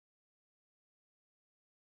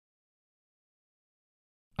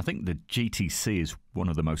I think the GTC is one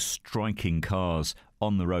of the most striking cars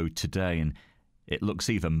on the road today, and it looks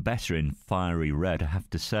even better in fiery red, I have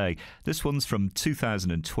to say. This one's from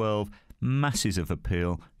 2012, masses of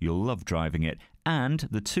appeal, you'll love driving it, and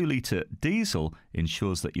the 2-litre diesel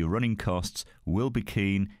ensures that your running costs will be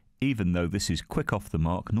keen. Even though this is quick off the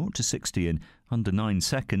mark, 0 to 60 in under 9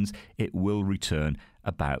 seconds, it will return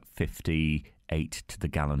about 58 to the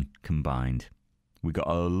gallon combined. We've got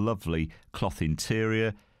a lovely cloth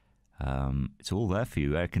interior. It's all there for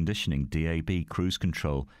you: air conditioning, DAB, cruise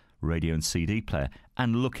control, radio and CD player,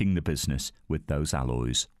 and looking the business with those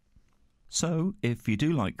alloys. So, if you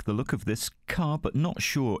do like the look of this car but not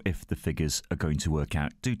sure if the figures are going to work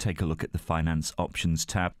out, do take a look at the Finance Options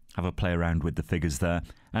tab, have a play around with the figures there,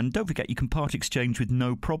 and don't forget you can part exchange with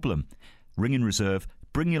no problem. Ring in reserve,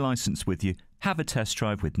 bring your licence with you, have a test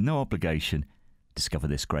drive with no obligation. Discover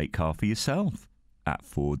this great car for yourself at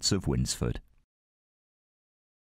Fords of Winsford.